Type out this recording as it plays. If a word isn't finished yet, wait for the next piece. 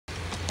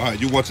All right,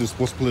 you're watching the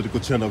Sports Political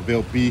Channel of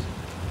LB.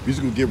 We're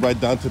just gonna get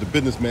right down to the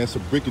business, man. So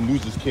breaking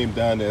news just came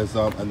down as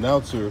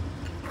announcer,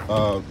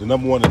 the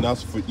 #1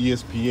 announcer for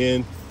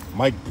ESPN,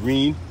 Mike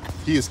Breen.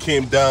 He has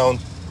came down.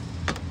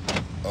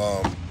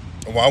 Well,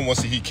 I won't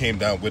say he came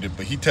down with it,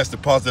 but he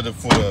tested positive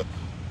for the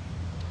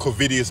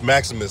Covidius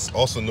Maximus,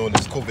 also known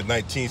as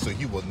COVID-19. So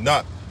he will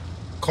not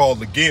call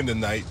the game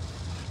tonight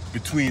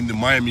between the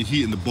Miami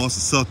Heat and the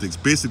Boston Celtics.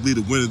 Basically,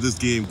 the winner of this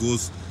game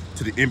goes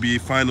to the NBA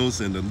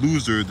Finals, and the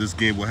loser of this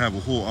game will have a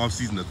whole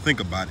offseason to think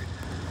about it.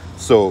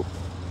 So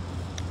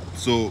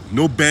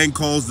no bang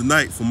calls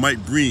tonight for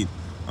Mike Breen.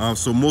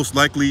 So most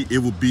likely it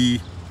will be,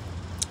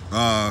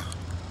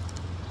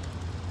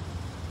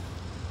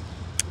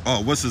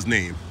 what's his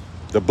name?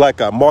 The black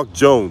guy, Mark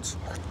Jones.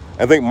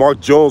 I think Mark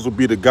Jones will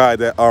be the guy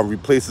that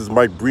replaces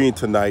Mike Breen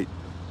tonight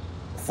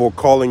for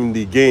calling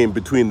the game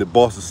between the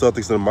Boston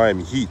Celtics and the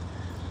Miami Heat.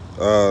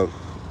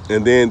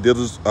 And then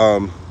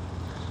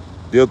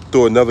they'll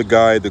throw another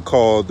guy to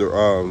call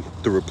to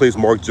replace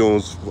Mark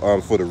Jones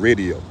for the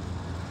radio.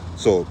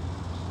 So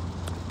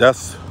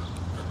that's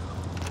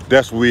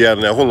where we at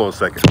now. Hold on a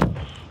second.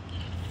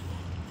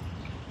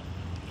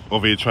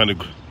 Over here trying to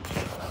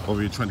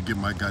get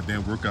my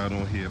goddamn workout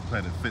on here,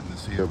 Planet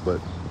Fitness here.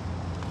 But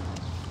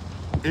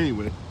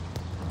anyway,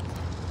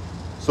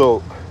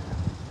 so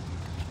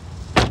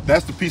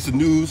that's the piece of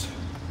news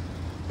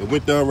that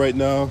went down right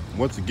now.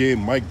 Once again,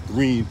 Mike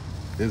Breen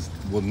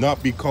will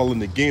not be calling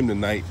the game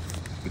tonight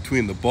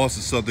between the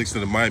Boston Celtics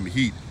and the Miami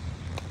Heat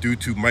due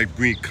to Mike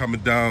Breen coming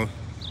down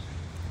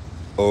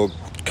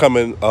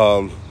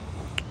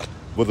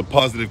with a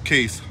positive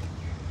case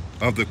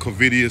of the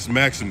Covidius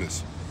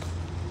Maximus.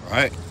 All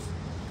right.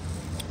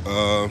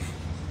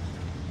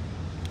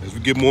 As we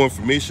get more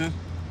information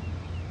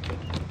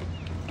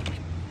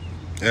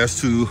as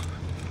to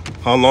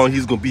how long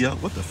he's gonna be out.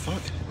 What the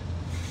fuck?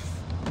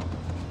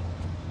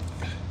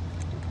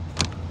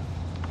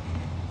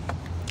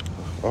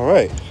 All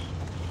right.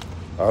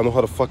 I don't know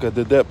how the fuck I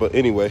did that, but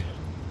anyway.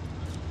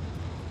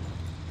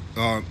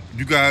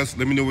 You guys,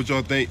 let me know what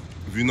y'all think.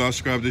 If you're not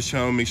subscribed to this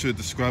channel, make sure to hit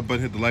the subscribe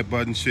button, hit the like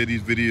button, share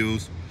these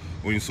videos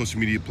on your social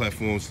media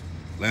platforms.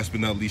 Last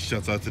but not least,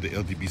 shouts out to the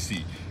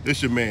LDBC.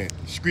 It's your man.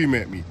 Scream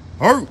at me.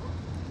 Hurt!